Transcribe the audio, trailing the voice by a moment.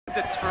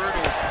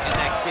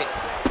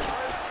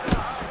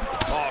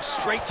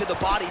right to the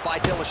body by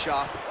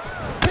Dillashaw.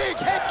 Big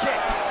head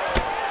kick.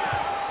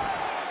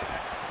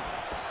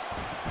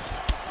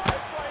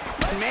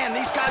 Man,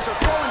 these guys are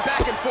throwing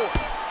back and forth.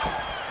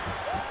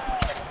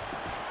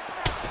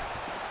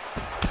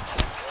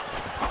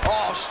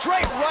 Oh,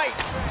 straight right.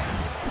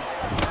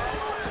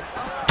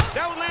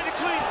 That one landed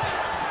clean.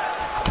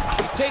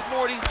 You take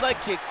more of these leg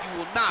kicks, you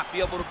will not be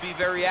able to be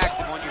very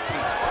active on your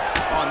feet.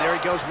 Oh, and there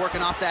he goes,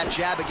 working off that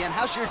jab again.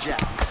 How's your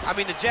jab? I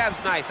mean, the jab's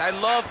nice. I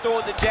love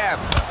throwing the jab,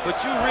 but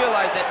you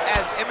realize that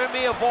as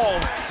MMA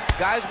evolves,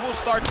 guys will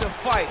start to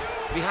fight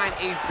behind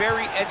a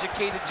very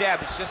educated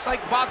jab. It's just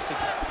like boxing.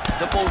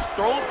 The most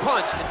thrown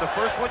punch, and the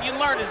first one you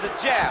learn is a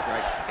jab.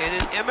 Right.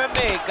 And in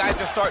MMA, guys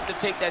are starting to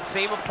take that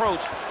same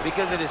approach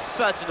because it is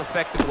such an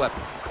effective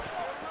weapon.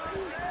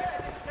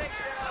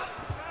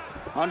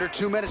 Under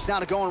 2 minutes now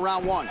to go in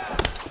round one.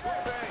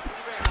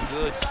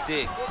 Good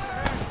stick.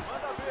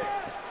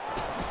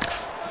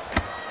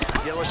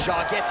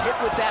 Dillashaw gets hit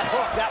with that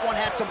hook. That one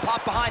had some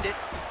pop behind it.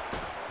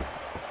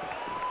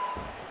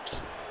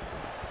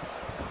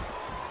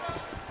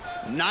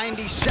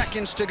 "90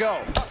 seconds to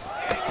go.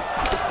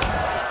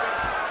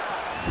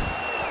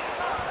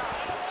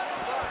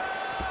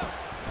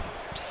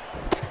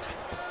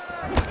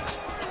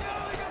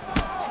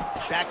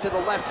 Back to the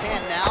left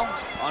hand now,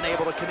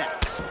 unable to connect.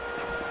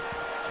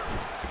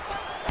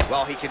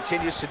 Well, he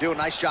continues to do a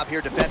nice job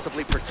here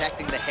defensively,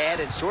 protecting the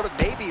head and sort of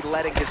maybe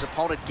letting his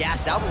opponent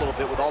gas out a little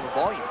bit with all the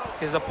volume.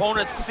 His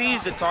opponent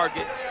sees the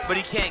target, but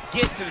he can't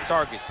get to the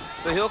target.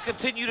 So he'll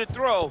continue to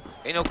throw,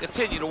 and he'll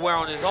continue to wear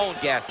on his own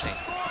gas tank.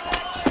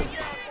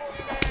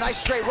 Nice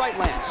straight right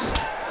lands.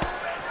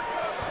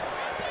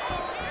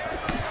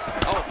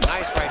 Oh,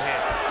 nice right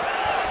hand.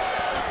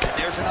 And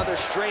there's another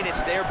straight.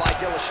 It's there by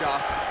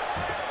Dillashaw.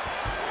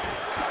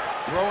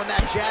 Throwing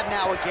that jab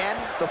now again.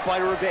 The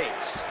fighter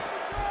evades.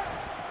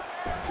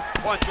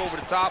 Punch over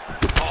the top.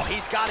 Oh,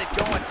 he's got it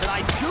going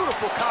tonight.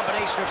 Beautiful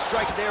combination of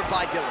strikes there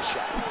by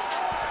Dillashaw.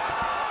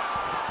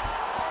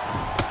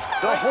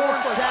 The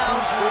horn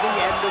sounds for the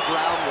end of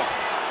round one.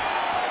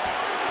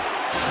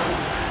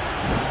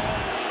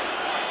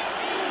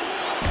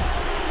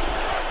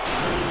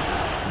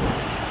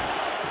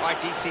 All right,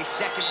 DC,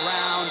 second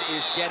round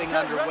is getting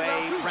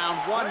underway. Round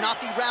one,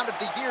 not the round of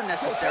the year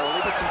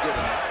necessarily, but some good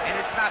in it. And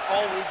it's not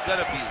always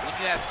gonna be. When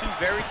you have two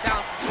very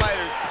talented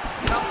fighters,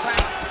 sometimes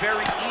it's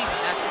very even.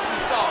 That's what we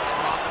saw in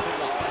round number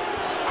one.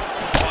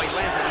 Oh, he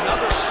lands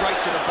another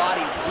strike to the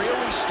body,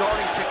 really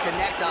starting to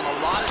connect on a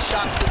lot of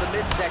shots to the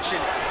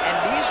midsection, and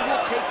these will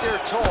take their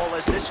toll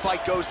as this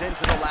fight goes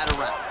into the latter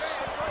rounds.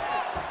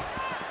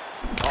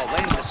 Oh,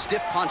 lands a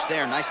stiff punch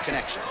there, nice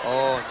connection.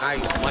 Oh,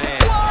 nice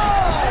land.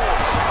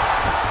 Whoa!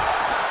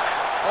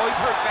 Oh, he's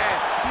hurt bad.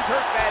 He's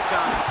hurt bad,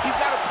 John. He's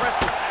got to press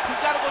it.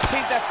 He's got to go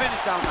chase that finish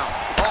down now.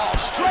 Oh,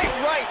 straight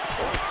right.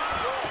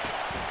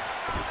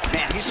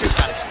 Man, he's just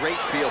got a great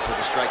feel for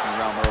the striking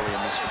realm early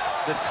in this one.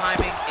 The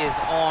timing is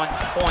on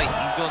point.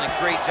 He's doing a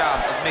great job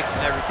of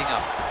mixing everything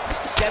up.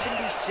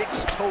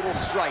 76 total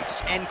strikes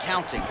and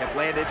counting have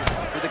landed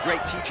for the great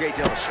TJ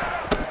Dillashaw.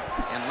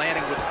 And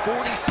landing with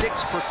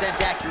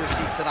 46%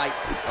 accuracy tonight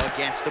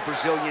against the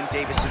Brazilian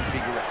Davison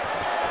Figueiredo.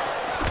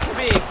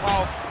 Big,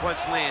 powerful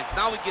punch lands.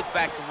 Now we get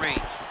back to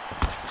range.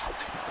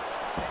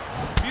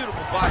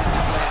 Beautiful body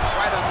land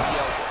right under the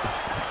elbow.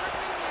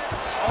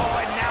 Oh,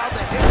 and now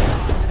the hip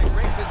is in a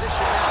great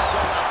position now to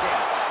go out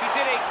there. He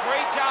did a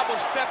great job of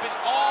stepping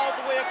all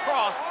the way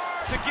across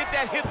to get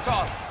that hip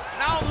toss.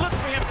 Now look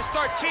for him to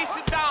start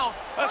chasing down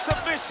a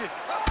submission.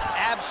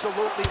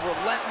 Absolutely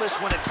relentless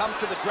when it comes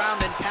to the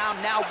ground and pound.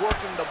 Now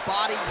working the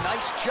body.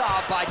 Nice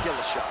job by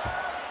Dillashaw.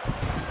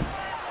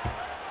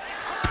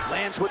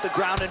 Lands with the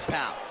ground and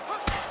pound.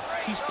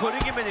 He's putting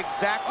him in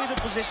exactly the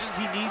positions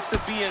he needs to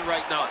be in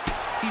right now.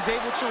 He's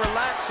able to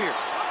relax here.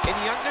 And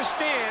he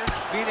understands,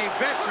 being a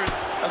veteran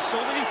of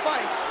so many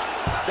fights,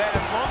 that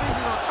as long as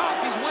he's on top,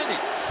 he's winning.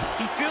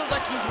 He feels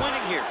like he's winning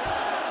here.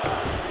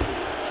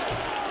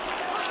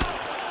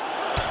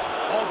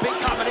 Oh, big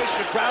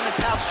combination of ground and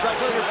pound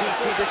strikes here,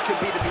 DC. This could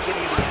be the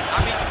beginning of the end. I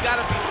mean, you got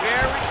to be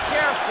very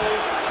careful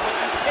when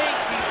you take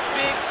these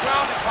big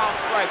ground and pound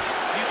strikes.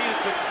 You need a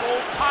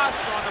controlled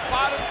posture on the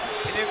bottom.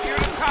 And if you're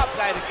the top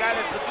guy, the guy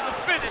that's looking to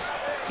finish,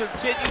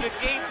 continue to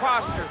gain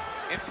posture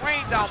and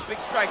rain down big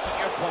strikes on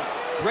your opponent.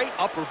 Great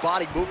upper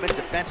body movement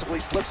defensively,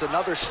 slips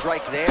another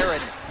strike there,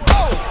 and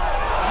oh!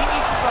 He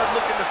needs to start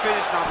looking to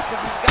finish now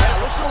because he's got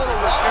looks a little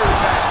wobbly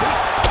on his feet.